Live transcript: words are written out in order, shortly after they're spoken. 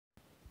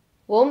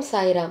ஓம்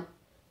சாய்ராம்.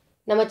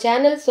 நம்ம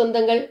சேனல்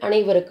சொந்தங்கள்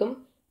அனைவருக்கும்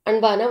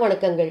அன்பான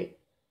வணக்கங்கள்.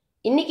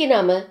 இன்னைக்கு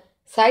நாம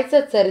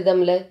சாய்சத்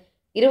சரிதம்ல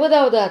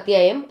 20வது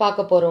அத்தியாயம்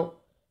பார்க்க போறோம்.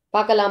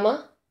 பார்க்கலாமா?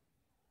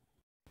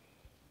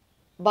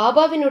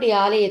 பாபாவினுடைய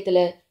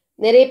ஆலயத்துல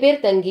நிறைய பேர்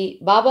தங்கி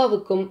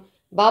பாபாவுக்கும்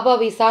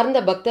பாபாவை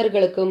சார்ந்த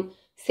பக்தர்களுக்கும்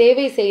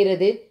சேவை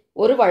செய்யறது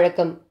ஒரு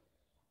வழக்கம்.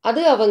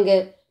 அது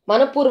அவங்க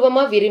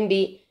மனப்பூர்வமா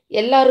விரும்பி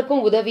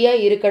எல்லாருக்கும் உதவியா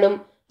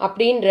இருக்கணும்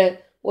அப்படின்ற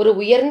ஒரு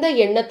உயர்ந்த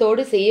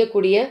எண்ணத்தோடு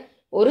செய்யக்கூடிய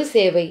ஒரு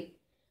சேவை.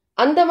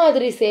 அந்த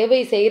மாதிரி சேவை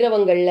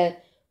செய்கிறவங்கள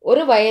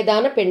ஒரு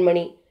வயதான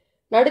பெண்மணி,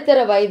 நடுத்தர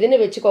வயதுன்னு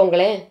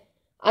வச்சுக்கோங்களேன்.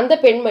 அந்த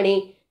பெண்மணி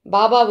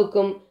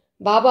பாபாவுக்கும்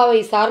பாபாவை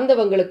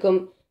சார்ந்தவங்களுக்கும்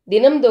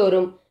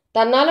தினம்தோறும்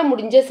தன்னால்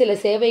முடிஞ்ச சில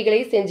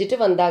சேவைகளை செஞ்சுட்டு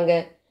வந்தாங்க.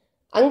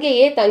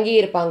 அங்கேயே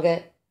தங்கியிருப்பாங்க.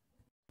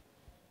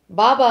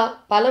 பாபா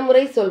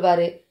பலமுறை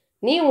சொல்வாரு,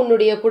 நீ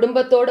உன்னுடைய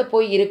குடும்பத்தோட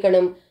போய்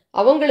இருக்கணும்,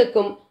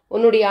 அவங்களுக்கும்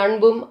உன்னுடைய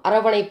அன்பும்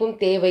அரவணைப்பும்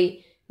தேவை.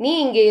 நீ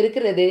இங்கே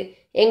இருக்கிறது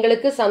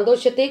எங்களுக்கு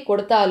சந்தோஷத்தை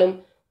கொடுத்தாலும்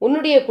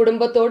உன்னுடைய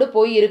குடும்பத்தோடு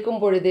போய் இருக்கும்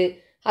பொழுது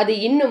அது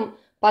இன்னும்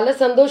பல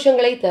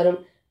சந்தோஷங்களை தரும்.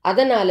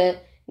 அதனால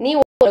நீ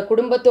உன்னோட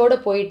குடும்பத்தோட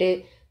போயிட்டு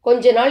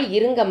கொஞ்ச நாள்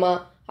இருங்கம்மா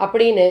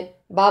அப்படின்னு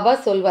பாபா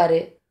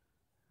சொல்வாரு.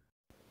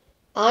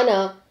 ஆனா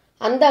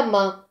அந்த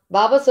அம்மா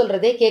பாபா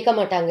சொல்றதே கேட்க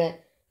மாட்டாங்க.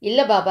 இல்ல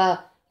பாபா,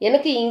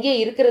 எனக்கு இங்கே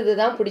இருக்கிறது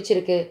தான்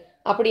பிடிச்சிருக்கு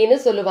அப்படின்னு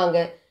சொல்லுவாங்க.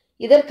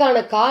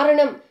 இதற்கான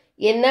காரணம்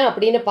என்ன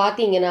அப்படின்னு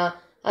பார்த்தீங்கன்னா,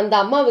 அந்த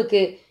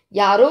அம்மாவுக்கு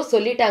யாரோ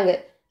சொல்லிட்டாங்க.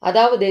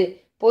 அதாவது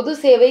பொது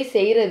சேவை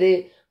செய்கிறது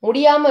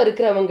முடியாம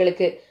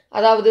இருக்கிறவங்களுக்கு,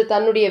 அதாவது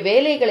தன்னுடைய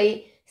வேலைகளை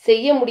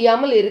செய்ய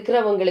முடியாமல்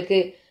இருக்கிறவங்களுக்கு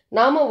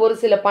நாம ஒரு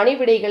சில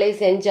பணிவிடைகளை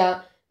செஞ்சா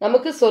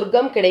நமக்கு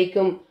சொர்க்கம்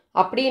கிடைக்கும்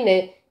அப்படின்னு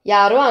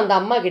யாரோ அந்த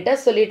அம்மா கிட்ட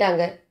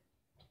சொல்லிட்டாங்க.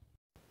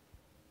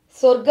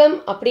 சொர்க்கம்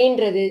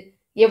அப்படின்றது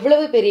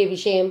எவ்வளவு பெரிய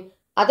விஷயம்.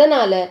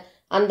 அதனால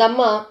அந்த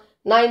அம்மா,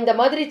 நான் இந்த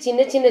மாதிரி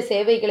சின்ன சின்ன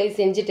சேவைகளை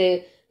செஞ்சுட்டு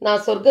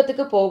நான்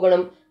சொர்க்கத்துக்கு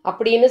போகணும்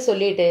அப்படின்னு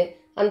சொல்லிட்டு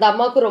அந்த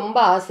அம்மாவுக்கு ரொம்ப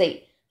ஆசை.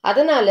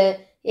 அதனால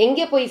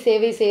எங்கே போய்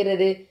சேவை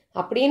செய்கிறது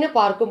அப்படின்னு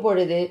பார்க்கும்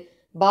பொழுது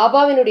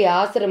பாபாவினுடைய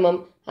ஆசிரமம்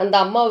அந்த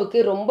அம்மாவுக்கு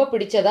ரொம்ப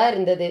பிடிச்சதா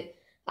இருந்தது.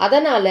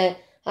 அதனால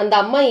அந்த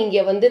அம்மா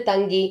இங்கே வந்து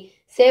தங்கி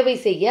சேவை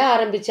செய்ய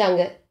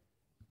ஆரம்பிச்சாங்க.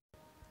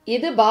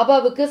 இது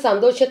பாபாவுக்கு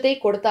சந்தோஷத்தை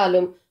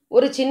கொடுத்தாலும்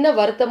ஒரு சின்ன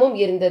வருத்தமும்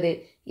இருந்தது.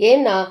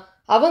 ஏன்னா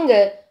அவங்க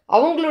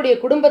அவங்களுடைய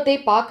குடும்பத்தை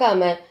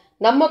பார்க்காம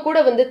நம்ம கூட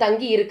வந்து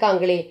தங்கி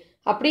இருக்காங்களே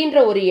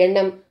அப்படின்ற ஒரு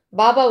எண்ணம்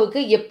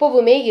பாபாவுக்கு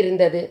எப்பவுமே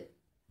இருந்தது.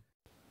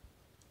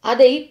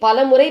 அதை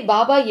பலமுறை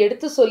பாபா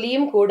எடுத்து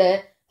சொல்லியும் கூட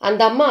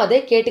அந்த அம்மா அதை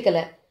கேட்டுக்கல.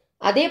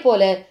 அதே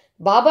போல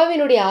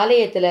பாபாவினுடைய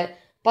ஆலயத்துல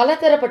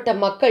பலதரப்பட்ட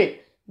மக்கள்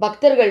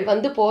பக்தர்கள்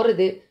வந்து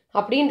போறது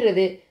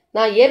அப்படின்றது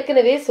நான்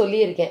ஏற்கனவே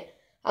சொல்லியிருக்கேன்.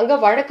 அங்க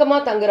வழக்கமா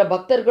தங்குற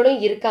பக்தர்களும்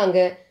இருக்காங்க.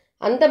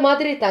 அந்த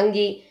மாதிரி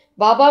தங்கி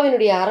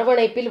பாபாவினுடைய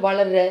அரவணைப்பில்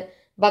வளர்ற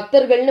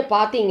பக்தர்கள்னு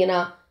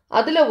பார்த்தீங்கன்னா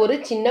அதுல ஒரு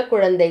சின்ன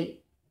குழந்தை.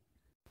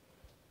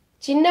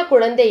 சின்ன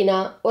குழந்தைனா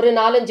ஒரு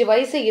 4-5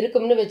 வயசு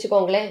இருக்கும்னு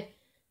வச்சுக்கோங்களேன்.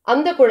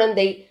 அந்த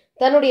குழந்தை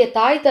தன்னுடைய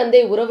தாய் தந்தை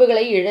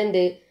உறவுகளை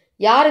இழந்து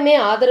யாருமே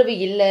ஆதரவு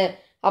இல்லை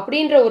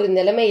அப்படின்ற ஒரு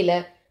நிலைமையில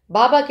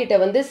பாபா கிட்ட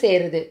வந்து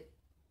சேருது.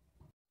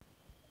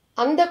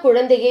 அந்த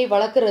குழந்தையை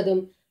வளர்க்குறதும்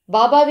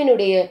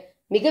பாபாவினுடைய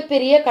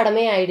மிகப்பெரிய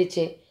கடமை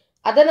ஆயிடுச்சு.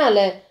 அதனால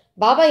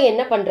பாபா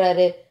என்ன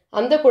பண்றாரு,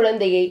 அந்த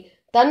குழந்தையை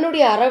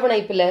தன்னுடைய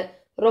அரவணைப்புல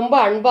ரொம்ப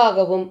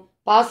அன்பாகவும்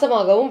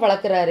பாசமாகவும்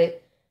வளர்க்குறாரு.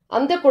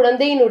 அந்த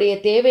குழந்தையினுடைய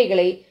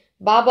தேவைகளை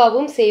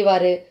பாபாவும்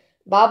செய்வாரு,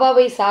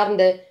 பாபாவை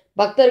சார்ந்த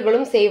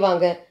பக்தர்களும்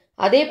செய்வாங்க.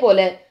 அதே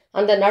போல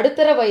அந்த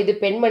நடுத்தர வயது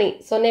பெண்மணி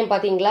சொன்னேன்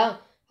பாத்தீங்களா,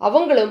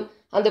 அவங்களும்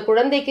அந்த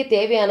குழந்தைக்கு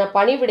தேவையான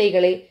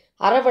பணிவிடைகளை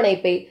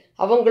அரவணைப்பை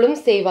அவங்களும்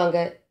செய்வாங்க.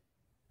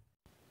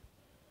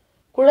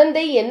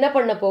 குழந்தை என்ன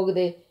பண்ண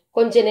போகுது,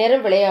 கொஞ்ச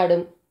நேரம்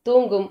விளையாடும்,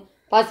 தூங்கும்,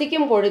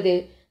 பசிக்கும் பொழுது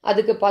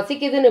அதுக்கு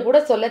பசிக்குதுன்னு கூட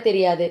சொல்ல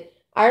தெரியாது,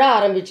 அழ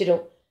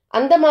ஆரம்பிச்சிடும்.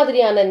 அந்த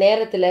மாதிரியான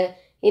நேரத்துல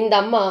இந்த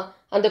அம்மா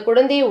அந்த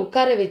குழந்தையை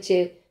உட்கார வச்சு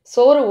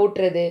சோறு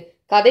ஊட்டுறது,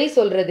 கதை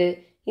சொல்றது,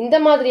 இந்த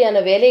மாதிரியான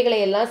வேலைகளை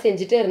எல்லாம்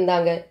செஞ்சுட்டு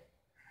இருந்தாங்க.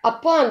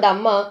 அப்போ அந்த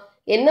அம்மா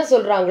என்ன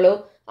சொல்றாங்களோ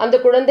அந்த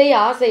குழந்தை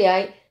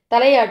ஆசையாய்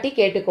தலையாட்டி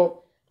கேட்டுக்கும்.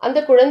 அந்த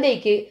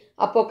குழந்தைக்கு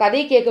அப்போ கதை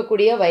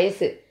கேட்கக்கூடிய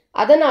வயசு.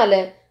 அதனால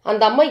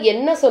அந்த அம்மா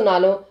என்ன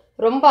சொன்னாலும்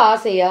ரொம்ப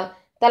ஆசையா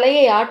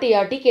தலையை ஆட்டி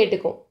ஆட்டி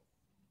கேட்டுக்கும்.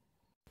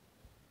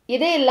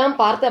 இதையெல்லாம்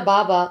பார்த்த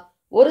பாபா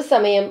ஒரு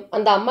சமயம்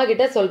அந்த அம்மா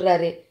கிட்ட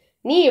சொல்றாரு,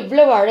 நீ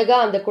இவ்வளவு அழகா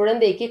அந்த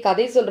குழந்தைக்கு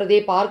கதை சொல்றதை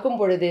பார்க்கும்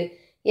பொழுது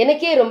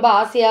எனக்கே ரொம்ப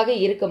ஆசையாக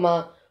இருக்குமா,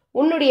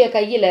 உன்னுடைய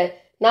கையில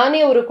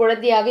நானே ஒரு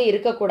குழந்தையாக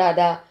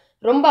இருக்கக்கூடாதா,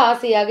 ரொம்ப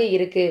ஆசையாக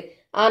இருக்கு.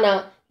 ஆனா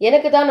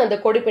எனக்கு தான் அந்த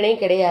கொடுப்பினை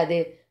கிடையாது.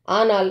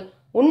 ஆனால்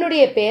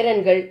உன்னுடைய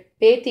பேரன்கள்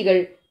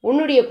பேத்திகள்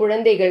உன்னுடைய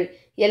குழந்தைகள்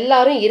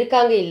எல்லாரும்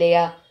இருக்காங்க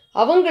இல்லையா,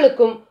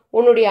 அவங்களுக்கும்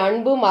உன்னுடைய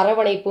அன்பும்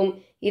அரவணைப்பும்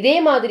இதே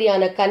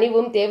மாதிரியான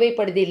கனிவும்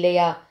தேவைப்படுது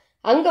இல்லையா,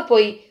 அங்க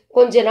போய்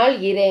கொஞ்ச நாள்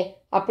இரேன்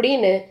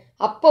அப்படின்னு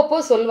அப்பப்போ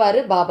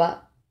சொல்வாரு பாபா.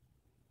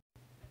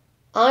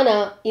 ஆனா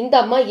இந்த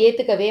அம்மா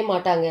ஏத்துக்கவே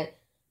மாட்டாங்க.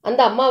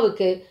 அந்த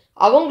அம்மாவுக்கு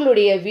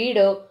அவங்களுடைய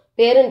வீடோ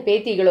பேரன்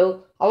பேத்திகளோ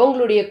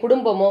அவங்களுடைய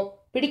குடும்பமோ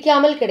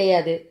பிடிக்காமல்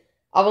கிடையாது.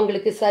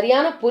 அவங்களுக்கு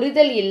சரியான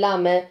புரிதல்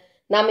இல்லாம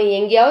நாம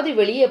எங்கேயாவது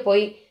வெளியே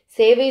போய்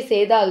சேவை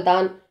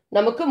செய்தால்தான்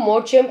நமக்கு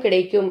மோட்சம்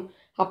கிடைக்கும்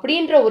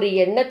அப்படின்ற ஒரு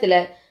எண்ணத்துல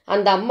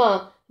அந்த அம்மா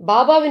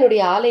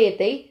பாபாவினுடைய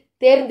ஆலயத்தை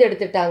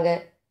தேர்ந்தெடுத்துட்டாங்க.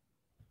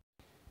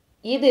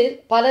 இது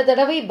பல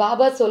தடவை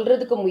பாபா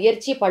சொல்றதுக்கு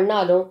முயற்சி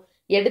பண்ணாலும்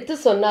எடுத்து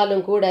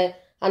சொன்னாலும் கூட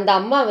அந்த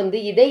அம்மா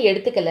இதை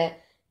எடுத்துக்கல.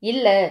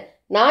 இல்ல,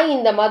 நான்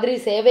இந்த மாதிரி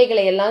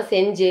சேவைகளை எல்லாம்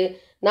செஞ்சு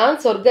நான்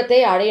சொர்க்கத்தை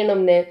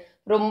அடையணும்னு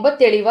ரொம்ப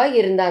தெளிவா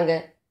இருந்தாங்க.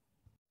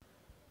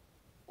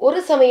 ஒரு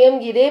சமயம்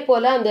இதே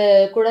போல அந்த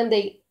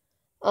குழந்தை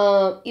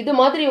இது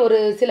மாதிரி ஒரு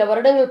சில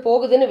வருடங்கள்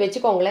போகுதுன்னு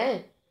வச்சுக்கோங்களேன்.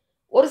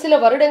 ஒரு சில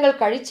வருடங்கள்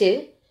கழிச்சு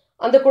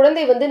அந்த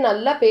குழந்தை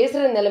நல்லா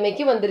பேசுற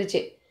நிலைமைக்கு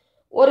வந்துருச்சு.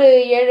 ஒரு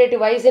 7, 8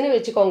 வயசுன்னு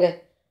வச்சுக்கோங்க.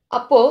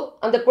 அப்போ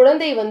அந்த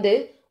குழந்தை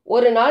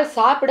ஒரு நாள்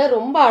சாப்பிட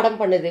ரொம்ப அடம்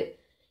பண்ணுது.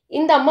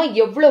 இந்த அம்மா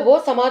எவ்வளவோ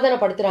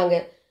சமாதானப்படுத்துறாங்க.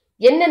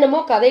 என்னென்னமோ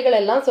கதைகள்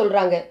எல்லாம்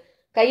சொல்றாங்க.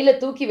 கையில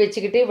தூக்கி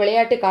வச்சுக்கிட்டு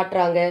விளையாட்டு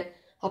காட்டுறாங்க.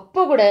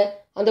 அப்போ கூட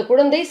அந்த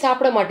குழந்தை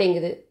சாப்பிட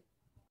மாட்டேங்குது.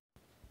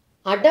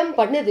 அடம்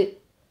பண்ணுது.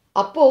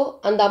 அப்போ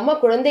அந்த அம்மா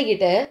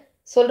குழந்தைகிட்ட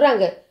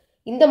சொல்றாங்க,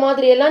 இந்த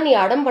மாதிரியெல்லாம் நீ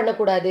அடம்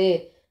பண்ணக்கூடாது.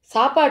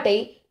 சாப்பாட்டை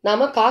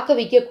நாம காக்க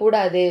வைக்க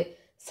கூடாது.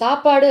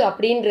 சாப்பாடு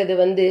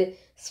அப்படின்றது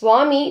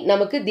சுவாமி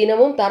நமக்கு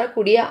தினமும்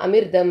தரக்கூடிய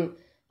அமிர்தம்.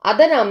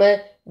 அதை நாம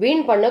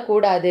வீண்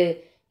பண்ணக்கூடாது.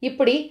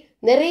 இப்படி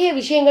நிறைய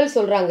விஷயங்கள்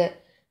சொல்றாங்க.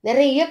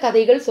 நிறைய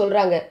கதைகள்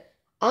சொல்றாங்க.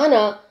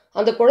 ஆனா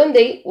அந்த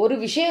குழந்தை ஒரு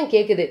விஷயம்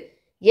கேக்குது.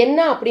 என்ன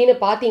அப்படின்னு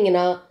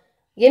பார்த்தீங்கன்னா,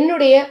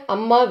 என்னுடைய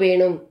அம்மா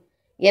வேணும்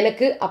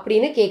எனக்கு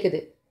அப்படின்னு கேக்குது.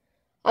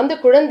 அந்த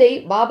குழந்தை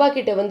பாபா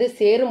கிட்ட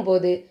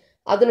சேரும்போது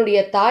அதனுடைய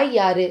தாய்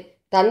யாரு,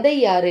 தந்தை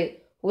யாரு,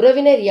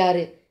 உறவினர்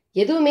யாரு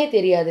எதுவுமே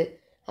தெரியாது.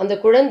 அந்த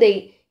குழந்தை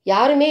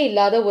யாருமே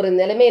இல்லாத ஒரு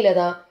நிலைமையில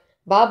தான்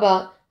பாபா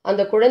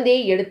அந்த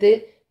குழந்தையை எடுத்து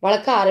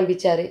வளர்க்க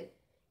ஆரம்பிச்சாரு.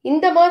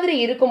 இந்த மாதிரி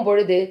இருக்கும்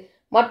பொழுது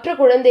மற்ற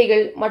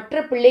குழந்தைகள்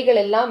மற்ற பிள்ளைகள்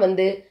எல்லாம்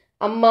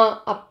அம்மா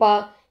அப்பா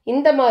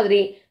இந்த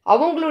மாதிரி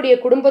அவங்களுடைய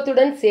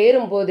குடும்பத்துடன்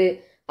சேரும்போது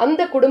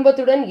அந்த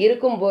குடும்பத்துடன்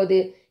இருக்கும்போது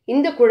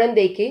இந்த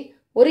குழந்தைக்கு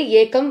ஒரு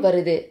ஏக்கம்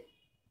வருது.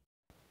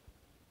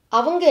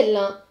 அவங்க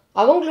எல்லாம்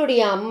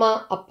அவங்களுடைய அம்மா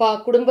அப்பா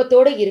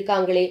குடும்பத்தோட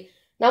இருக்காங்களே,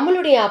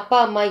 நம்மளுடைய அப்பா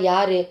அம்மா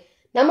யாரு,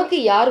 நமக்கு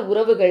யார்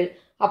உறவுகள்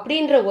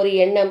அப்படின்ற ஒரு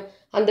எண்ணம்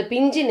அந்த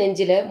பிஞ்சு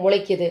நெஞ்சில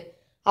முளைக்குது.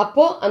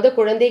 அப்போ அந்த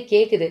குழந்தை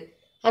கேக்குது,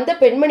 அந்த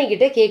பெண்மணி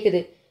கிட்ட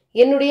கேக்குது,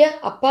 என்னுடைய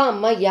அப்பா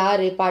அம்மா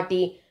யாரு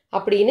பாட்டி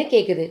அப்படின்னு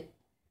கேக்குது.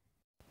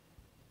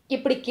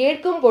 இப்படி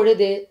கேட்கும்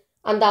பொழுது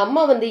அந்த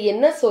அம்மா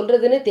என்ன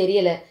சொல்றதுன்னு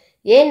தெரியல.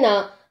 ஏன்னா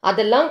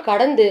அதெல்லாம்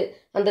கடந்து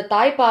அந்த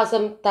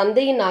தாய்ப்பாசம்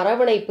தந்தையின்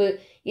அரவணைப்பு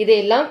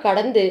இதையெல்லாம்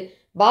கடந்து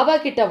பாபா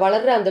கிட்ட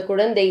வளர்ற அந்த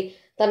குழந்தை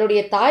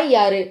தன்னுடைய தாய்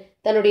யாரு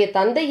தன்னுடைய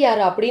தந்தை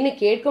யாரு அப்படின்னு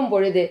கேட்கும்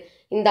பொழுது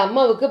இந்த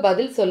அம்மாவுக்கு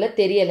பதில் சொல்ல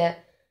தெரியல.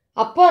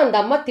 அப்போ அந்த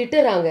அம்மா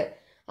திட்டுறாங்க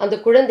அந்த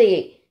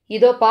குழந்தையை.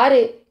 இதோ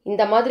பாரு,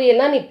 இந்த மாதிரி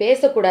எல்லாம் நீ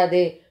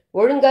பேசக்கூடாது.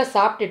 ஒழுங்கா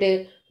சாப்பிட்டுட்டு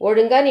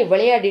ஒழுங்கா நீ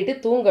விளையாடிட்டு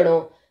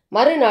தூங்கணும்.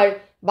 மறுநாள்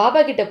பாபா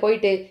கிட்ட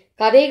போயிட்டு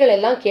கதைகள்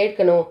எல்லாம்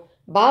கேட்கணும்.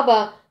 பாபா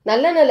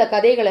நல்ல நல்ல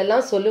கதைகள்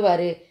எல்லாம்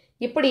சொல்லுவாரு.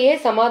 இப்படியே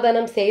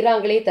சமாதானம்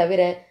செய்றாங்களே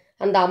தவிர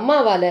அந்த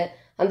அம்மாவால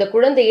அந்த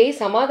குழந்தையை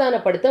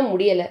சமாதானப்படுத்த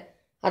முடியல.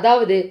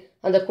 அதாவது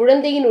அந்த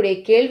குழந்தையினுடைய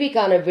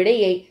கேள்விக்கான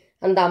விடையை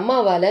அந்த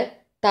அம்மாவால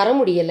தர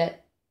முடியல.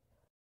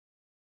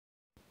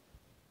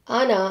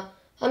 ஆனா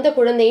அந்த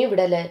குழந்தையும்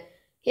விடல.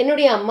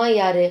 என்னுடைய அம்மா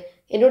யாரு,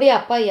 என்னுடைய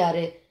அப்பா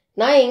யாரு,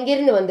 நான்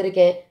எங்கிருந்து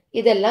வந்திருக்கேன்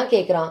இதெல்லாம்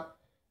கேட்குறான்.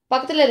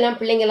 பக்கத்துல எல்லாம்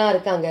பிள்ளைங்கெல்லாம்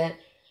இருக்காங்க.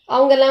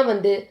 அவங்கெல்லாம்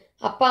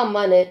அப்பா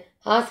அம்மான்னு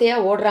ஆசையா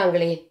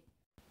ஓடுறாங்களே,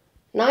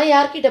 நான்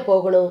யார்கிட்ட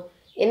போகணும்,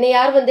 என்னை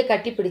யார்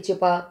கட்டி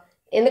பிடிச்சுப்பா,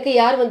 எனக்கு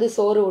யார்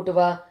சோறு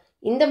ஊட்டுவா,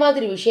 இந்த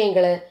மாதிரி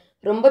விஷயங்களை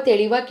ரொம்ப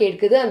தெளிவா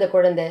கேட்குது அந்த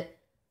குழந்தை.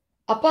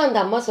 அப்பா அந்த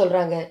அம்மா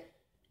சொல்றாங்க,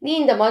 நீ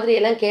இந்த மாதிரி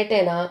எல்லாம்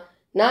கேட்டேனா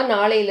நான்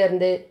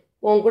நாளையிலிருந்து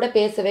உன் கூட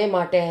பேசவே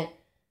மாட்டேன்.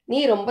 நீ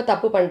ரொம்ப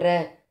தப்பு பண்ற.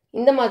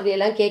 இந்த மாதிரி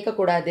எல்லாம்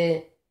கேட்கக்கூடாது.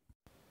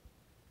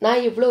 நான்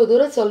இவ்வளோ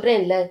தூரம்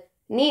சொல்றேன்ல,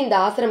 நீ இந்த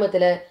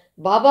ஆசிரமத்துல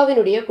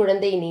பாபாவினுடைய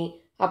குழந்தை நீ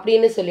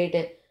அப்படின்னு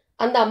சொல்லிட்டு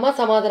அந்த அம்மா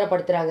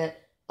சமாதானப்படுத்துறாங்க.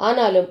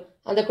 ஆனாலும்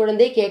அந்த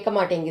குழந்தை கேட்க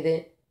மாட்டேங்குது.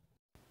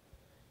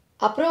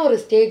 அப்புறம் ஒரு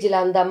ஸ்டேஜில்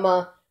அந்த அம்மா,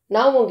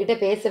 நான் உங்ககிட்ட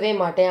பேசவே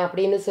மாட்டேன்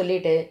அப்படின்னு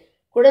சொல்லிட்டு,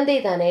 குழந்தை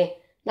தானே,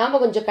 நாம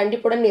கொஞ்சம்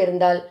கண்டிப்புடன்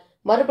இருந்தால்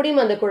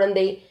மறுபடியும் அந்த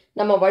குழந்தை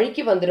நம்ம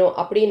வழிக்கு வந்துடும்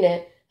அப்படின்னு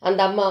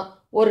அந்த அம்மா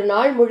ஒரு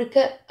நாள் முழுக்க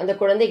அந்த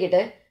குழந்தைகிட்ட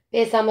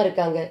பேசாம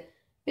இருக்காங்க.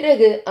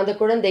 பிறகு அந்த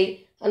குழந்தை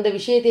அந்த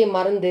விஷயத்தை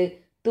மறந்து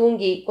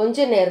தூங்கி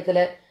கொஞ்ச நேரத்துல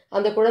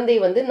அந்த குழந்தை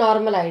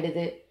நார்மல்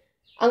ஆயிடுது.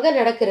 அங்க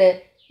நடக்கிற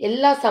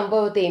எல்லா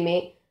சம்பவத்தையுமே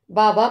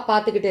பாபா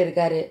பார்த்துக்கிட்டு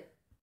இருக்காரு.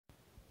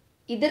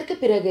 இதற்கு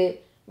பிறகு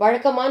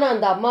வழக்கமான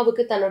அந்த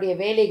அம்மாவுக்கு தன்னுடைய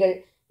வேலைகள்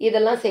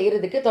இதெல்லாம்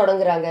செய்யறதுக்கு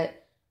தொடங்குறாங்க.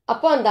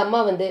 அப்போ அந்த அம்மா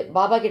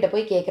பாபா கிட்ட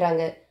போய்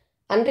கேட்குறாங்க,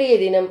 அன்றைய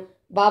தினம்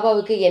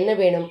பாபாவுக்கு என்ன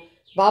வேணும்,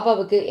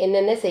 பாபாவுக்கு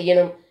என்னென்ன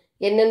செய்யணும்,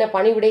 என்னென்ன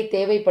பணிவிடை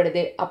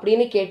தேவைப்படுது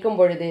அப்படின்னு கேட்கும்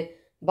பொழுது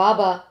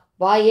பாபா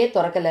வாயே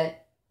திறக்கல,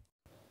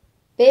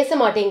 பேச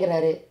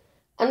மாட்டேங்கிறாரு.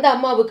 அந்த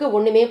அம்மாவுக்கு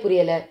ஒண்ணுமே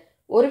புரியல.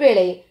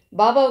 ஒருவேளை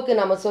பாபாவுக்கு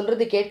நாம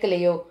சொல்றது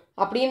கேட்கலையோ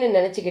அப்படின்னு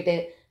நினைச்சுக்கிட்டு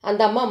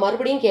அந்த அம்மா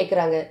மறுபடியும்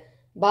கேட்குறாங்க,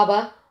 பாபா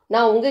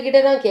நான் உங்ககிட்ட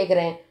தான்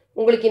கேட்குறேன்,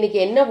 உங்களுக்கு இன்னைக்கு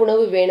என்ன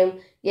உணவு வேணும்,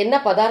 என்ன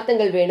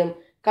பதார்த்தங்கள் வேணும்,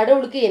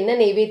 கடவுளுக்கு என்ன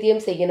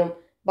நைவேத்தியம் செய்யணும்,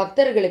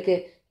 பக்தர்களுக்கு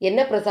என்ன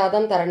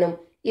பிரசாதம் தரணும்,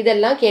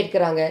 இதெல்லாம்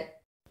கேட்குறாங்க.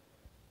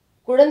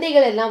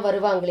 குழந்தைகள் எல்லாம்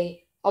வருவாங்களே,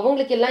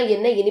 அவங்களுக்கெல்லாம்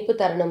என்ன இனிப்பு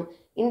தரணும்,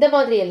 இந்த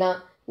மாதிரி எல்லாம்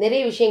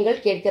நிறைய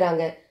விஷயங்கள்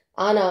கேட்கிறாங்க.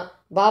 ஆனா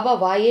பாபா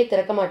வாயே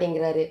திறக்க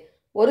மாட்டேங்கிறாரு.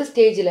 ஒரு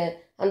ஸ்டேஜில்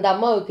அந்த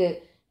அம்மாவுக்கு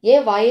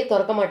ஏன் வாயே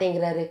திறக்க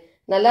மாட்டேங்கிறாரு,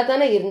 நல்லா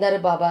தானே இருந்தாரு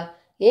பாபா,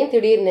 ஏன்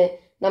திடீர்னு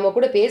நம்ம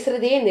கூட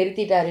பேசுறதையே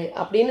நிறுத்திட்டாரு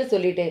அப்படின்னு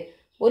சொல்லிட்டு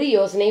ஒரு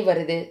யோசனை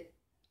வருது.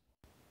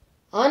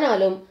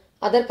 ஆனாலும்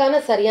அதற்கான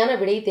சரியான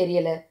விடை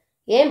தெரியல.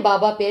 ஏன்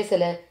பாபா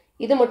பேசல,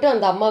 இது மட்டும்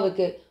அந்த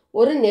அம்மாவுக்கு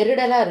ஒரு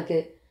நெருடலா இருக்கு.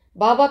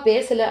 பாபா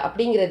பேசல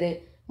அப்படிங்கிறது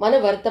மன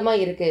வருத்தமா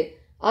இருக்கு.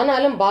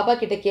 ஆனாலும் பாபா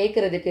கிட்ட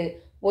கேட்கறதுக்கு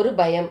ஒரு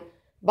பயம்.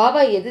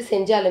 பாபா எது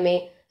செஞ்சாலுமே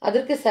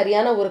அதற்கு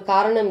சரியான ஒரு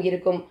காரணம்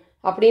இருக்கும்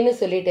அப்படின்னு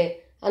சொல்லிட்டு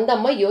அந்த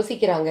அம்மா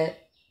யோசிக்கிறாங்க.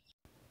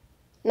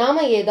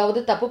 நாம ஏதாவது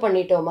தப்பு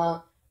பண்ணிட்டோமா,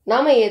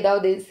 நாம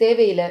ஏதாவது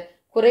சேவையில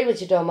குறை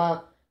வச்சிட்டோமா,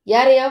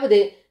 யாரையாவது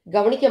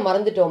கவனிக்க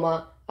மறந்துட்டோமா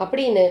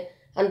அப்படின்னு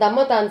அந்த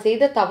அம்மா தான்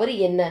செய்த தவறு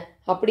என்ன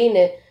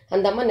அப்படின்னு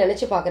அந்த அம்மா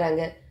நினைச்சு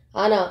பார்க்குறாங்க.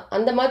 ஆனா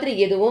அந்த மாதிரி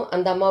எதுவும்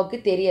அந்த அம்மாவுக்கு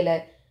தெரியல.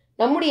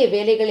 நம்முடைய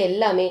வேலைகள்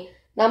எல்லாமே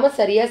நாம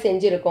சரியா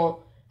செஞ்சிருக்கோம்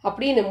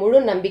அப்படின்னு முழு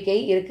நம்பிக்கை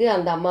இருக்கு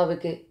அந்த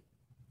அம்மாவுக்கு.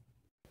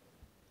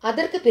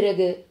 அதற்கு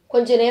பிறகு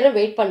கொஞ்ச நேரம்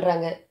வெயிட்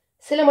பண்றாங்க.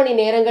 சில மணி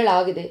நேரங்கள்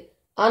ஆகுது.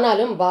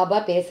 ஆனாலும் பாபா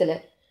பேசல.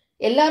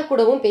 எல்லார்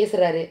கூடவும்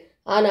பேசுறாரு.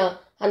 ஆனா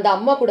அந்த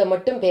அம்மா கூட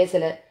மட்டும்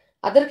பேசல.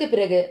 அதற்கு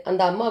பிறகு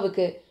அந்த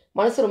அம்மாவுக்கு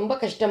மனசு ரொம்ப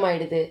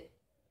கஷ்டமாயிடுது.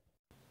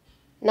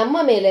 நம்ம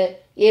மேல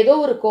ஏதோ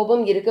ஒரு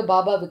கோபம் இருக்கு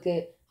பாபாவுக்கு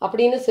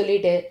அப்படின்னு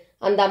சொல்லிட்டு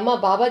அந்த அம்மா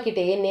பாபா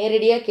கிட்டேயே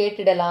நேரடியா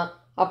கேட்டுடலாம்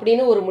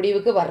அப்படின்னு ஒரு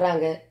முடிவுக்கு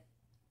வர்றாங்க.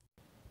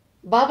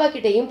 பாபா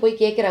கிட்டேயும்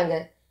போய் கேட்குறாங்க.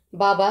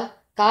 பாபா,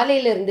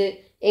 காலையில இருந்து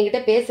என்கிட்ட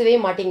பேசவே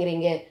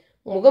மாட்டேங்கிறீங்க,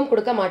 முகம்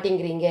கொடுக்க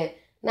மாட்டேங்கிறீங்க.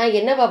 நான்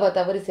என்ன பாபா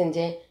தவறு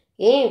செஞ்சேன்,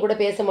 ஏன் என் கூட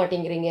பேச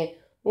மாட்டேங்கிறீங்க,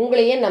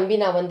 உங்களையே நம்பி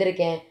நான்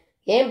வந்திருக்கேன்,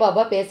 ஏன்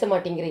பாபா பேச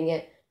மாட்டேங்கிறீங்க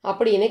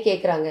அப்படின்னு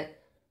கேட்குறாங்க.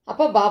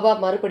 அப்போ பாபா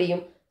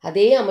மறுபடியும்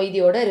அதே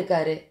அமைதியோட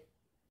இருக்காரு.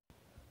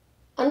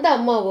 அந்த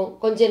அம்மாவும்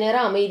கொஞ்ச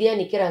நேரம் அமைதியா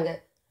நிக்கிறாங்க.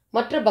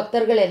 மற்ற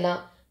பக்தர்கள்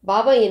எல்லாம்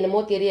பாபா என்னமோ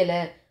தெரியல,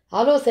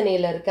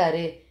 ஆலோசனையில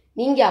இருக்காரு,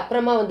 நீங்க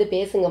அப்புறமா வந்து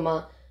பேசுங்கம்மா,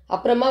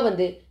 அப்புறமா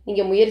வந்து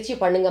நீங்க முயற்சி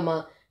பண்ணுங்கம்மா,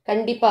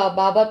 கண்டிப்பா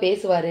பாபா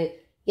பேசுவாரு,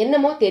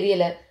 என்னமோ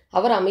தெரியல,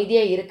 அவர்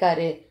அமைதியா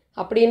இருக்காரு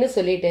அப்படின்னு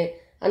சொல்லிட்டு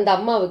அந்த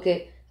அம்மாவுக்கு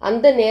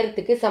அந்த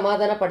நேரத்துக்கு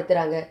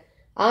சமாதானப்படுத்துறாங்க.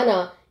 ஆனா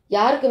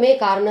யாருக்குமே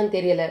காரணம்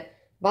தெரியல.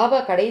 பாபா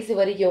கடைசி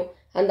வரைக்கும்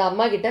அந்த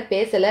அம்மா கிட்ட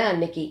பேசல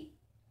அன்னைக்கு.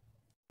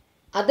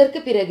 அதற்கு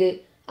பிறகு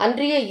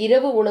அன்றைய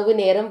இரவு உணவு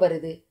நேரம்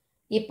வருது.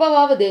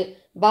 இப்பவாவது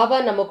பாபா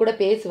நம்ம கூட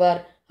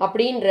பேசுவார்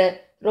அப்படின்ற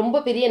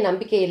ரொம்ப பெரிய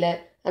நம்பிக்கையில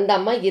அந்த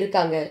அம்மா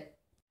இருக்காங்க.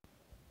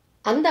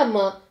 அந்த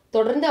அம்மா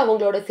தொடர்ந்து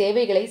அவங்களோட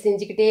சேவைகளை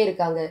செஞ்சுக்கிட்டே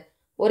இருக்காங்க.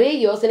 ஒரே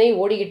யோசனை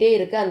ஓடிக்கிட்டே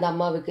இருக்கு அந்த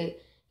அம்மாவுக்கு.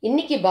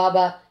 இன்னைக்கு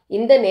பாபா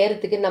இந்த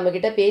நேரத்துக்கு நம்ம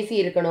கிட்ட பேசி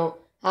இருக்கணும்,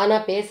 ஆனா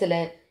பேசல,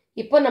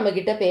 இப்போ நம்ம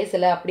கிட்ட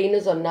பேசல அப்படின்னு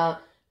சொன்னா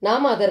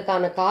நாம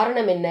அதற்கான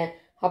காரணம் என்ன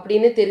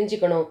அப்படின்னு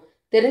தெரிஞ்சுக்கணும்.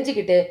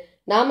 தெரிஞ்சுக்கிட்டு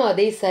நாம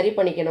அதை சரி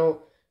பண்ணிக்கணும்.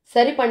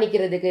 சரி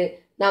பண்ணிக்கிறதுக்கு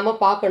நாம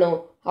பார்க்கணும்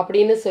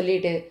அப்படின்னு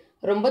சொல்லிட்டு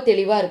ரொம்ப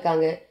தெளிவா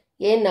இருக்காங்க.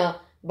 ஏன்னா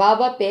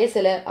பாபா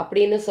பேசல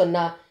அப்படின்னு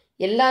சொன்னா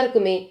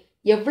எல்லாருக்குமே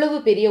எவ்வளவு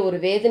பெரிய ஒரு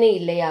வேதனை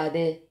இல்லையா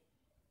அது.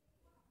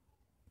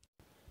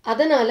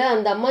 அதனால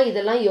அந்த அம்மா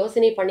இதெல்லாம்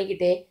யோசனை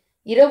பண்ணிக்கிட்டே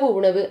இரவு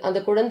உணவு அந்த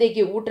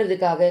குழந்தைக்கு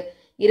ஊட்டுறதுக்காக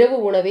இரவு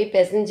உணவை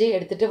பிசைஞ்சு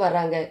எடுத்துட்டு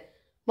வர்றாங்க.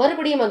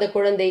 மறுபடியும் அந்த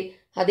குழந்தை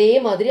அதே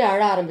மாதிரி அழ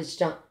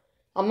ஆரம்பிச்சிட்டான்.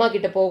 அம்மா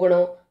கிட்ட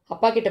போகணும்,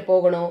 அப்பா கிட்ட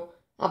போகணும்,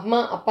 அம்மா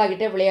அப்பா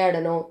கிட்ட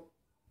விளையாடணும்,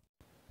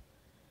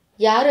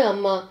 யாரு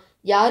அம்மா,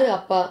 யாரு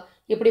அப்பா,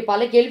 இப்படி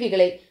பல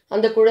கேள்விகளை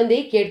அந்த குழந்தை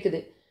கேட்குது.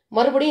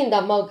 மறுபடியும் இந்த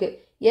அம்மாவுக்கு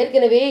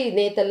ஏற்கனவே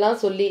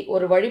நேத்தெல்லாம் சொல்லி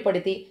ஒரு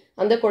வழிப்படுத்தி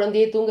அந்த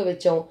குழந்தையை தூங்க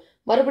வச்சோம்.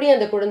 மறுபடியும்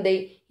அந்த குழந்தை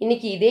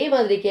இன்னைக்கு இதே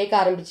மாதிரி கேட்க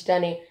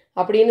ஆரம்பிச்சிட்டானே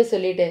அப்படின்னு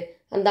சொல்லிட்டு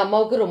அந்த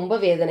அம்மாவுக்கு ரொம்ப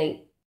வேதனை.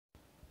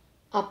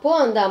 அப்போ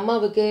அந்த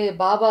அம்மாவுக்கு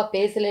பாபா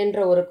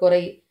பேசலன்ற ஒரு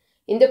குறை,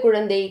 இந்த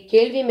குழந்தை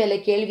கேள்வி மேல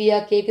கேள்வியா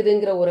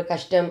கேக்குதுங்கிற ஒரு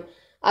கஷ்டம்,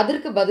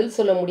 அதற்கு பதில்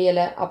சொல்ல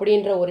முடியல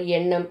அப்படின்ற ஒரு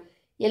எண்ணம்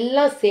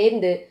எல்லாம்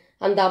சேர்ந்து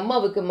அந்த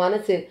அம்மாவுக்கு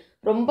மனசு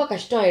ரொம்ப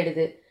கஷ்டம்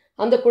ஆயிடுது.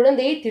 அந்த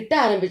குழந்தையை திட்ட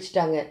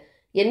ஆரம்பிச்சிட்டாங்க.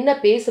 என்ன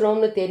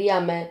பேசுறோம்னு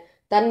தெரியாம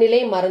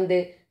தன்னிலை மறந்து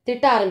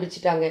திட்ட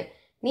ஆரம்பிச்சிட்டாங்க.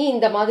 நீ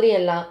இந்த மாதிரி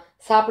எல்லாம்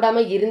சாப்பிடாம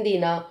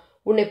இருந்தீனா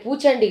உன்னை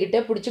பூச்சாண்டி கிட்ட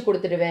பிடிச்சி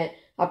கொடுத்துடுவேன்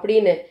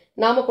அப்படின்னு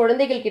நாம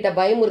குழந்தைகள் கிட்ட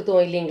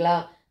பயமுறுத்துவோம் இல்லைங்களா,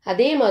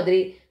 அதே மாதிரி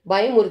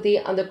பயமுறுத்தி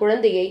அந்த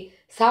குழந்தையை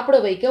சாப்பிட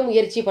வைக்க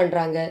முயற்சி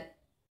பண்றாங்க.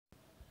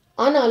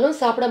 ஆனாலும்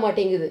சாப்பிட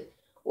மாட்டேங்குது.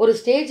 ஒரு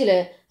ஸ்டேஜில்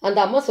அந்த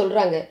அம்மா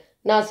சொல்றாங்க,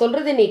 நான்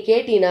சொல்றதை நீ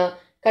கேட்டீனா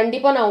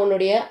கண்டிப்பா நான்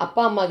உன்னுடைய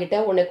அப்பா அம்மா கிட்ட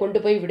உன்னை கொண்டு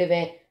போய்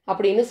விடுவேன்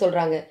அப்படின்னு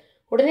சொல்றாங்க.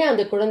 உடனே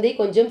அந்த குழந்தை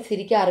கொஞ்சம்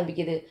சிரிக்க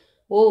ஆரம்பிக்குது.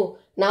 ஓ,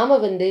 நாம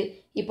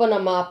இப்போ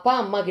நம்ம அப்பா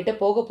அம்மா கிட்ட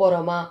போக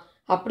போறோமா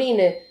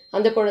அப்படின்னு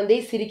அந்த குழந்தை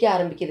சிரிக்க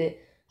ஆரம்பிக்குது.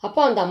 அப்போ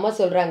அந்த அம்மா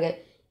சொல்றாங்க,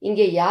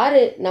 இங்க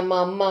யாரு நம்ம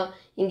அம்மா,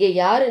 இங்க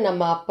யாரு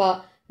நம்ம அப்பா,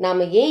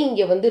 நாம ஏன்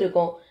இங்க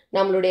இருக்கோம்,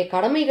 நம்மளுடைய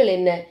கடமைகள்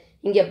என்ன,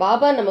 இங்க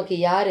பாபா நமக்கு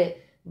யாரு,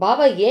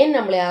 பாபா ஏன்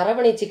நம்மளை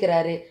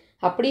அரவணைச்சுக்கிறாரு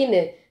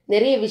அப்படின்னு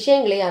நிறைய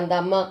விஷயங்களை அந்த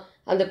அம்மா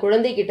அந்த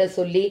குழந்தைகிட்ட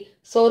சொல்லி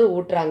சோறு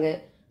ஊட்டுறாங்க.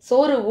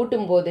 சோறு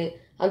ஊட்டும் போது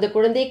அந்த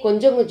குழந்தை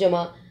கொஞ்சம்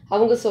கொஞ்சமா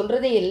அவங்க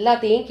சொல்றதை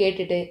எல்லாத்தையும்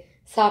கேட்டுட்டு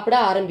சாப்பிட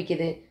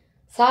ஆரம்பிக்குது.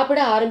 சாப்பிட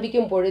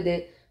ஆரம்பிக்கும் பொழுது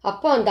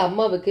அப்போ அந்த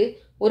அம்மாவுக்கு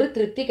ஒரு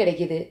திருப்தி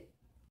கிடைக்குது.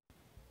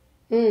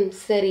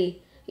 சரி.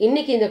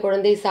 இன்னைக்கு இந்த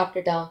குழந்தை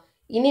சாப்பிட்டுட்டான்.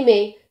 இனிமே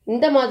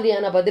இந்த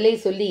மாதிரியான பதிலை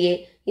சொல்லியே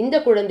இந்த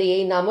குழந்தையை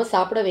நாம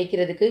சாப்பிட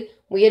வைக்கிறதுக்கு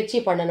முயற்சி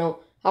பண்ணணும்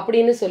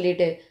அப்படின்னு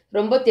சொல்லிட்டு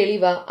ரொம்ப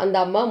தெளிவா அந்த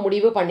அம்மா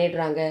முடிவு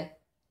பண்ணிடுறாங்க.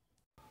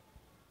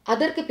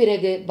 அதற்கு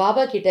பிறகு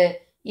பாபா கிட்ட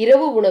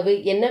இரவு உணவு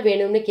என்ன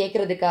வேணும்னு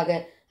கேட்கறதுக்காக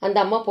அந்த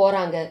அம்மா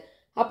போறாங்க.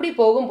 அப்படி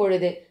போகும்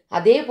பொழுது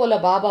அதே போல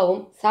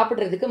பாபாவும்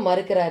சாப்பிட்றதுக்கு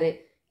மறுக்கிறாரு.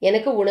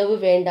 எனக்கு உணவு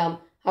வேண்டாம்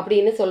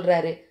அப்படின்னு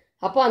சொல்றாரு.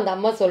 அப்போ அந்த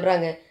அம்மா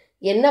சொல்றாங்க,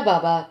 என்ன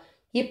பாபா,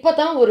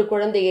 இப்பதான் ஒரு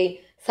குழந்தையை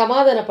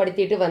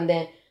சமாதானப்படுத்திட்டு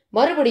வந்தேன்,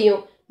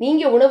 மறுபடியும்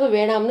நீங்க உணவு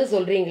வேணாம்னு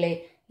சொல்றீங்களே,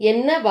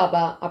 என்ன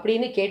பாபா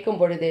அப்படின்னு கேட்கும்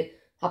பொழுது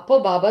அப்போ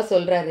பாபா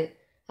சொல்றாரு,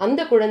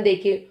 அந்த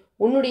குழந்தைக்கு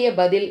உன்னுடைய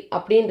பதில்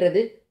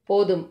அப்படின்றது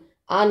போதும்.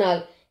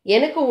 ஆனால்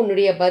எனக்கு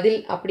உன்னுடைய பதில்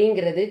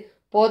அப்படிங்கிறது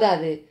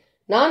போதாது.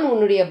 நான்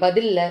உன்னுடைய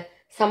பதில்ல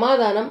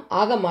சமாதானம்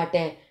ஆக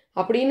மாட்டேன்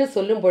அப்படின்னு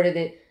சொல்லும்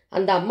பொழுது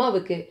அந்த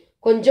அம்மாவுக்கு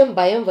கொஞ்சம்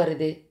பயம்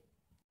வருது.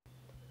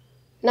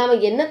 நாம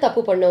என்ன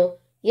தப்பு பண்ணோம்?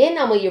 ஏன்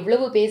நாம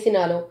எவ்வளவு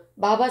பேசினாலும்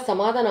பாபா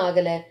சமாதானம்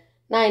ஆகல?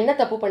 நான் என்ன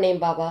தப்பு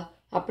பண்ணேன் பாபா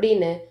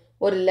அப்படின்னு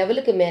ஒரு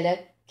லெவலுக்கு மேல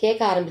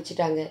கேட்க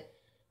ஆரம்பிச்சிட்டாங்க.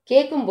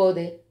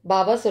 கேட்கும்போது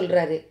பாபா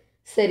சொல்றாரு,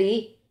 சரி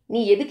நீ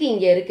எதுக்கு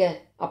இங்க இருக்க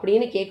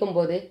அப்படின்னு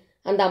கேட்கும்போது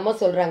அந்த அம்மா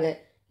சொல்றாங்க,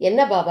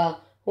 என்ன பாபா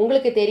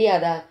உங்களுக்கு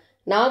தெரியாதா,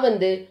 நான்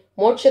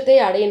மோட்சத்தை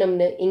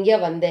அடையணும்னு இங்க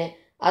வந்தேன்.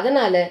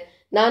 அதனால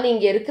நான்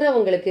இங்க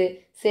இருக்கிறவங்களுக்கு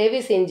சேவை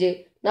செஞ்சு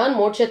நான்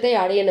மோட்சத்தை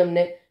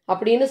அடையணும்னு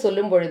அப்படின்னு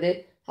சொல்லும் பொழுது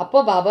அப்போ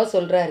பாபா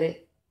சொல்றாரு,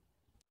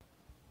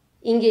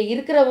 இங்கே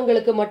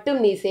இருக்கிறவங்களுக்கு மட்டும்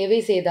நீ சேவை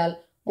செய்தால்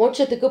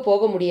மோட்சத்துக்கு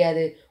போக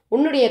முடியாது.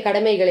 உன்னுடைய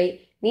கடமைகளை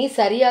நீ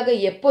சரியாக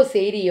எப்போ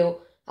செய்றியோ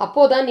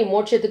அப்போதான் நீ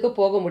மோட்சத்துக்கு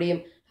போக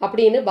முடியும்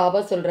அப்படின்னு பாபா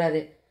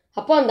சொல்றாரு.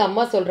 அப்போ அந்த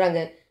அம்மா சொல்றாங்க,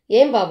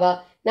 ஏன் பாபா,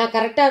 நான்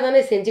கரெக்டாக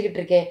தானே செஞ்சுக்கிட்டு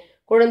இருக்கேன்.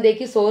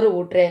 குழந்தைக்கு சோறு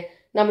ஊட்டுறேன்,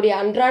 நம்முடைய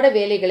அன்றாட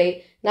வேலைகளை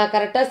நான்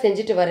கரெக்டாக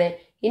செஞ்சுட்டு வரேன்.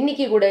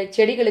 இன்னைக்கு கூட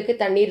செடிகளுக்கு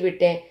தண்ணீர்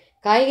விட்டேன்,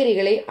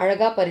 காய்கறிகளை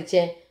அழகா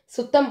பறிச்சேன்,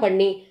 சுத்தம்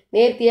பண்ணி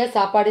நேர்த்தியா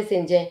சாப்பாடு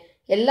செஞ்சேன்,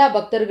 எல்லா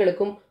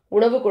பக்தர்களுக்கும்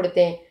உணவு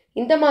கொடுத்தேன்.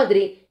 இந்த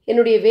மாதிரி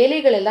என்னுடைய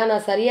வேலைகள் எல்லாம்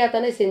நான் சரியா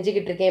தானே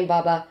செஞ்சுக்கிட்டு இருக்கேன்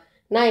பாபா,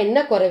 நான் என்ன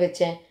குறை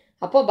வச்சேன்?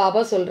 அப்போ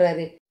பாபா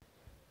சொல்றாரு,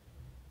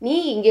 நீ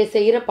இங்கே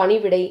செய்யற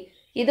பணிவிடை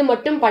இது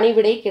மட்டும்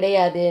பணிவிடை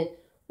கிடையாது.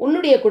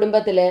 உன்னுடைய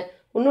குடும்பத்துல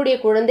உன்னுடைய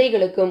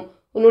குழந்தைகளுக்கும்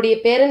உன்னுடைய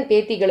பேரன்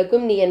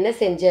பேத்திகளுக்கும் நீ என்ன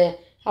செஞ்ச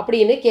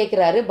அப்படின்னு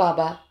கேட்குறாரு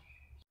பாபா.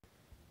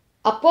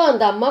 அப்போ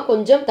அந்த அம்மா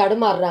கொஞ்சம்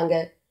தடுமாறுறாங்க.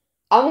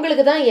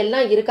 அவங்களுக்கு தான்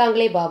எல்லாம்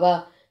இருக்காங்களே பாபா,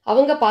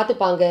 அவங்க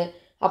பார்த்துப்பாங்க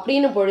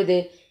அப்படின்னு பொழுது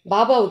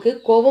பாபாவுக்கு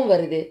கோபம்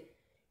வருது.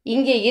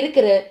 இங்கே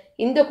இருக்கிற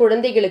இந்த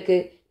குழந்தைகளுக்கு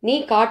நீ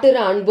காட்டுற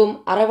அன்பும்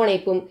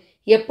அரவணைப்பும்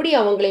எப்படி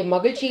அவங்களை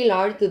மகிழ்ச்சியில்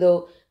ஆழ்த்துதோ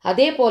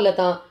அதே போல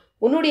தான்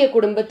உன்னுடைய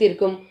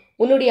குடும்பத்திற்கும்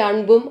உன்னுடைய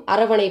அன்பும்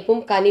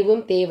அரவணைப்பும்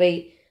கனிவும் தேவை.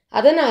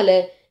 அதனால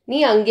நீ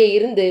அங்கே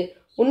இருந்து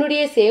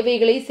உன்னுடைய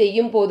சேவைகளை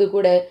செய்யும் போது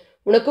கூட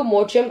உனக்கு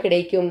மோட்சம்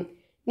கிடைக்கும்.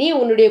 நீ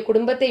உன்னுடைய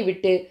குடும்பத்தை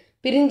விட்டு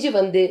பிரிஞ்சு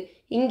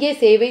இங்கே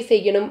சேவை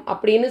செய்யணும்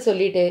அப்படின்னு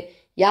சொல்லிட்டு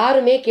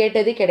யாருமே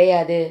கேட்டது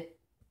கிடையாது.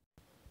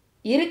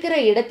 இருக்கிற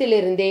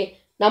இடத்திலிருந்தே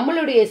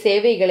நம்மளுடைய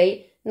சேவைகளை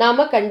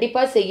நாம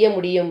கண்டிப்பா செய்ய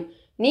முடியும்.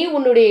 நீ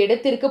உன்னுடைய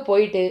இடத்திற்கு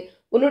போயிட்டு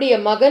உன்னுடைய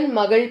மகன்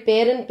மகள்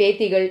பேரன்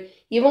பேத்திகள்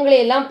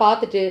இவங்களையெல்லாம்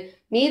பார்த்துட்டு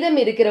மீதம்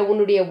இருக்கிற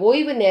உன்னுடைய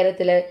ஓய்வு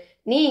நேரத்துல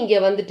நீ இங்க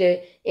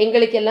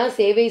எங்களுக்கெல்லாம்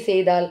சேவை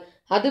செய்தால்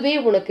அதுவே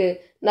உனக்கு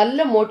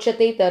நல்ல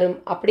மோட்சத்தை தரும்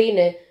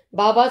அப்படின்னு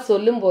பாபா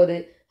சொல்லும்போது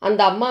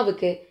அந்த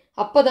அம்மாவுக்கு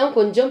அப்பதான்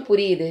கொஞ்சம்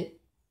புரியுது.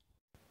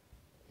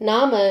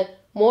 நாம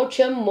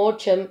மோட்சம்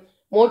மோட்சம்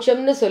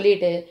மோட்சம்னு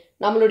சொல்லிட்டு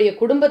நம்மளுடைய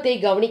குடும்பத்தை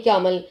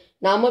கவனிக்காமல்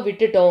நாம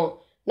விட்டுட்டோம்.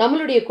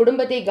 நம்மளுடைய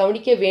குடும்பத்தை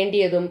கவனிக்க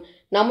வேண்டியதும்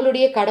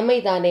நம்மளுடைய கடமை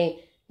தானே.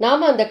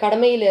 நாம அந்த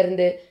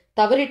கடமையிலிருந்து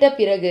தவறிட்ட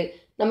பிறகு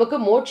நமக்கு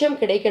மோட்சம்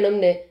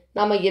கிடைக்கணும்னு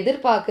நாம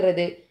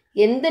எதிர்பார்க்கறது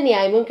எந்த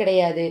நியாயமும்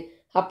கிடையாது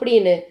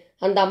அப்படின்னு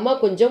அந்த அம்மா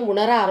கொஞ்சம்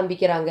உணர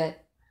ஆரம்பிக்கிறாங்க.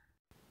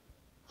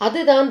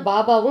 அதுதான்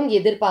பாபாவும்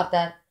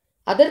எதிர்பார்த்தார்.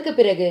 அதற்கு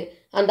பிறகு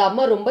அந்த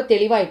அம்மா ரொம்ப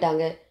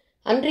தெளிவாயிட்டாங்க.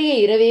 அன்றைய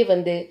இரவே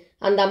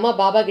அந்த அம்மா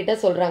பாபா கிட்ட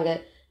சொல்றாங்க,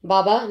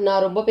 பாபா,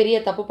 நான் ரொம்ப பெரிய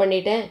தப்பு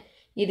பண்ணிட்டேன்,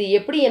 இது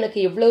எப்படி எனக்கு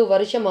இவ்வளவு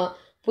வருஷமா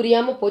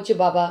புரியாம போச்சு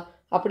பாபா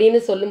அப்படின்னு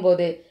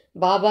சொல்லும்போது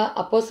பாபா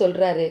அப்போ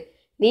சொல்றாரு,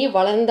 நீ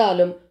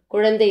வளர்ந்தாலும்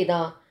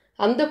குழந்தைதான்.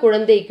 அந்த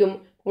குழந்தைக்கும்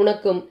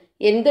உனக்கும்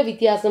எந்த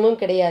வித்தியாசமும்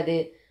கிடையாது.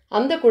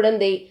 அந்த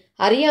குழந்தை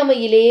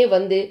அறியாமையிலேயே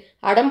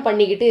அடம்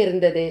பண்ணிக்கிட்டு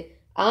இருந்தது.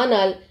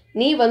 ஆனால்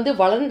நீ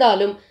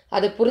வளர்ந்தாலும்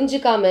அதை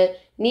புரிஞ்சுக்காம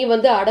நீ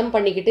அடம்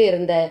பண்ணிக்கிட்டு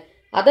இருந்த.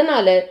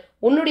 அதனால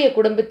உன்னுடைய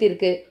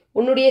குடும்பத்திற்கு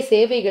உன்னுடைய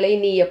சேவைகளை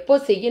நீ எப்போ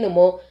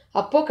செய்யணுமோ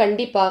அப்போ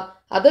கண்டிப்பா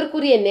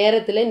அதற்குரிய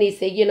நேரத்துல நீ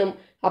செய்யணும்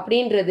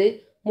அப்படின்றது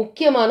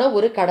முக்கியமான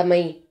ஒரு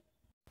கடமை.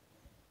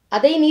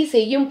 அதை நீ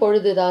செய்யும்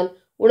பொழுதுதான்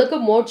உனக்கு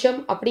மோட்சம்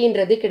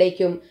அப்படின்றது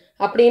கிடைக்கும்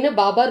அப்படின்னு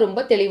பாபா ரொம்ப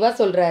தெளிவா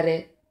சொல்றாரு.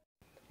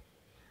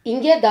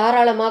 இங்கே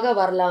தாராளமாக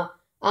வரலாம்,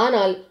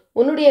 ஆனால்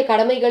உன்னுடைய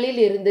கடமைகளில்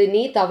இருந்து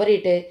நீ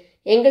தவறிட்டு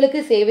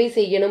எங்களுக்கு சேவை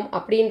செய்யணும்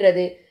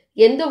அப்படின்றது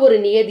எந்த ஒரு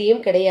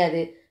நியதியும்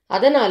கிடையாது.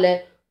 அதனால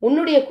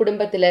உன்னுடைய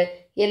குடும்பத்துல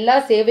எல்லா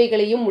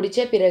சேவைகளையும்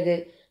முடிச்ச பிறகு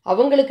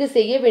அவங்களுக்கு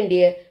செய்ய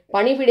வேண்டிய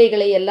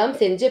பணிவிடைகளை எல்லாம்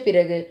செஞ்ச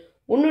பிறகு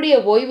உன்னுடைய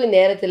ஓய்வு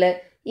நேரத்துல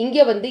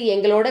இங்க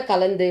எங்களோட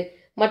கலந்து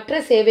மற்ற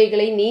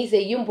சேவைகளை நீ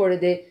செய்யும்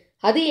பொழுது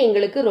அது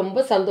எங்களுக்கு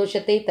ரொம்ப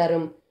சந்தோஷத்தை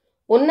தரும்.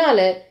 உன்னால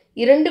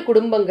 2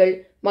 குடும்பங்கள்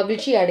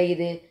மகிழ்ச்சி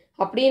அடையுது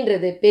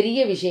அப்படின்றது பெரிய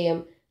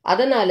விஷயம்.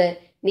 அதனால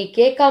நீ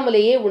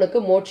கேட்காமலேயே உனக்கு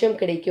மோட்சம்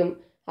கிடைக்கும்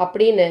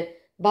அப்படின்னு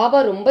பாபா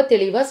ரொம்ப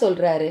தெளிவா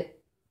சொல்றாரு.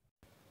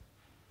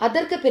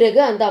 அதற்கு பிறகு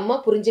அந்த அம்மா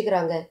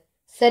புரிஞ்சுக்கிறாங்க.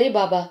 சரி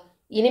பாபா,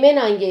 இனிமே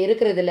நான் இங்க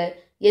இருக்கிறதுல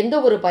எந்த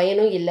ஒரு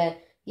பயனும் இல்லை.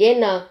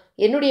 ஏன்னா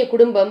என்னுடைய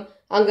குடும்பம்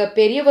அங்க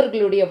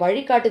பெரியவர்களுடைய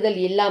வழிகாட்டுதல்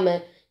இல்லாம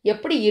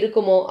எப்படி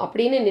இருக்குமோ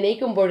அப்படின்னு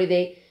நினைக்கும்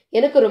பொழுதே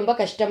எனக்கு ரொம்ப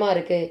கஷ்டமா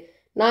இருக்கு.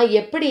 நான்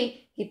எப்படி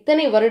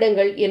இத்தனை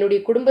வருடங்கள் என்னுடைய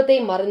குடும்பத்தை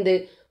மறந்து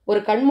ஒரு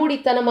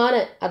கண்மூடித்தனமான,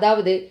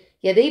 அதாவது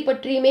எதை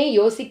பற்றியுமே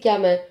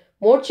யோசிக்காம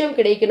மோட்சம்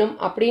கிடைக்கணும்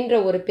அப்படின்ற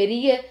ஒரு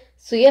பெரிய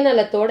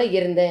சுயநலத்தோட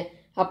இருந்தேன்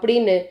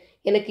அப்படின்னு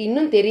எனக்கு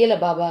இன்னும் தெரியல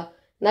பாபா.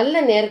 நல்ல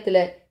நேரத்துல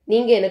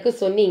நீங்க எனக்கு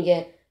சொன்னீங்க.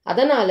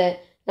 அதனால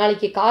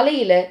நாளைக்கு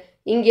காலையில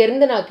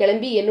இங்கிருந்து நான்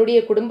கிளம்பி என்னுடைய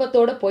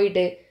குடும்பத்தோட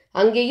போயிட்டு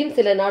அங்கேயும்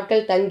சில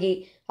நாட்கள் தங்கி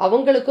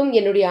அவங்களுக்கும்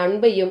என்னுடைய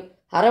அன்பையும்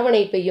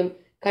அரவணைப்பையும்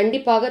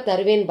கண்டிப்பாக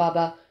தருவேன்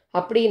பாபா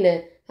அப்படின்னு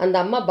அந்த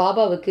அம்மா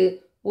பாபாவுக்கு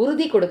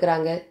உறுதி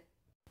கொடுக்கறாங்க.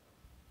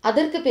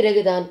 அதற்கு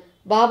பிறகுதான்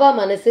பாபா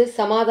மனசு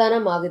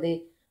சமாதானம் ஆகுது.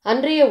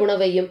 அன்றைய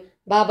உணவையும்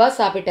பாபா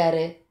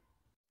சாப்பிட்டாரு.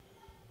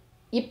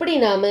 இப்படி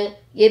நாம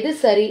எது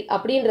சரி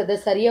அப்படின்றத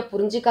சரியா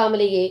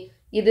புரிஞ்சுக்காமலேயே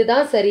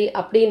இதுதான் சரி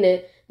அப்படின்னு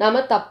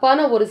நாம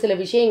தப்பான ஒரு சில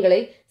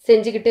விஷயங்களை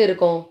செஞ்சுக்கிட்டு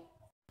இருக்கோம்.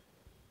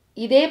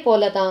 இதே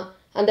போலதான்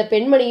அந்த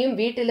பெண்மணியும்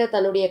வீட்டுல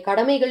தன்னுடைய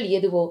கடமைகள்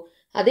எதுவோ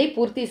அதை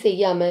பூர்த்தி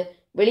செய்யாம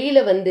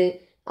வெளியில வந்து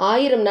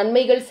 1000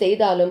 நன்மைகள்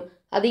செய்தாலும்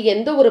அது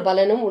எந்த ஒரு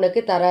பலனும்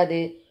உனக்கு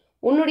தராது.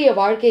 உன்னுடைய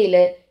வாழ்க்கையில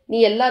நீ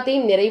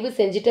எல்லாத்தையும் நிறைவு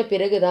செஞ்சிட்ட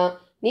பிறகுதான்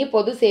நீ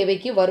பொது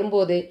சேவைக்கு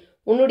வரும்போது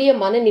உன்னுடைய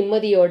மன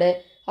நிம்மதியோட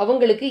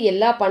அவங்களுக்கு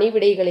எல்லா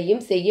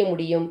பணிவிடைகளையும் செய்ய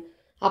முடியும்.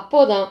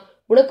 அப்போதான்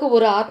உனக்கு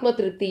ஒரு ஆத்ம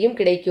திருப்தியும்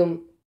கிடைக்கும்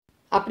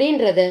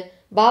அப்படின்றத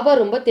பாபா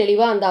ரொம்ப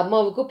தெளிவா அந்த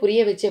அம்மாவுக்கு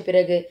புரிய வச்ச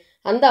பிறகு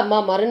அந்த அம்மா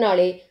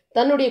மறுநாளே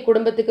தன்னுடைய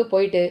குடும்பத்துக்கு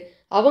போயிட்டு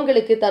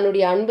அவங்களுக்கு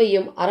தன்னுடைய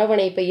அன்பையும்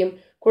அரவணைப்பையும்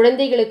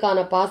குழந்தைகளுக்கான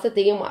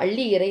பாசத்தையும்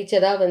அள்ளி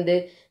இறைச்சதா வந்து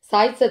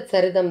சாய்சத்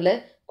சரிதம்ல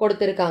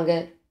கொடுத்திருக்காங்க.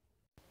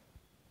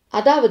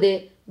 அதாவது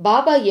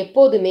பாபா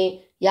எப்போதுமே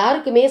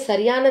யாருக்குமே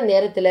சரியான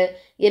நேரத்துல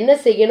என்ன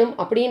செய்யணும்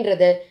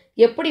அப்படின்றத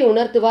எப்படி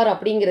உணர்த்துவார்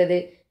அப்படிங்கிறது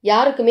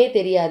யாருக்குமே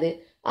தெரியாது.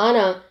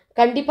 ஆனா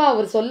கண்டிப்பா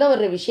அவர் சொல்ல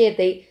வர்ற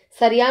விஷயத்தை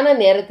சரியான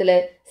நேரத்துல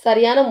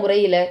சரியான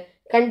முறையில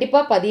கண்டிப்பா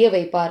பதிய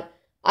வைப்பார்.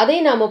 அதை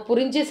நாம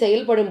புரிஞ்சு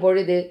செயல்படும்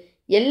பொழுது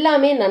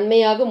எல்லாமே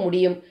நன்மையாக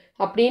முடியும்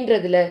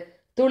அப்படின்றதுல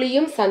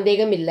துளியும்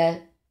சந்தேகம் இல்லை.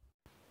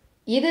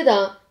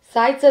 இதுதான்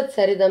சாய்சத்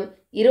சரிதம்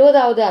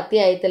 20வது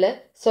அத்தியாயத்துல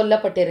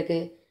சொல்லப்பட்டிருக்கு.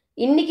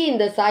 இன்னைக்கு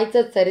இந்த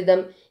சாய்சத்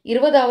சரிதம்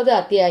 20வது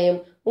அத்தியாயம்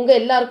உங்க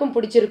எல்லாருக்கும்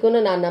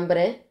பிடிச்சிருக்குன்னு நான்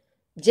நம்புறேன்.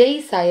 ஜெய்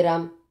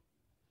சாய்ராம்.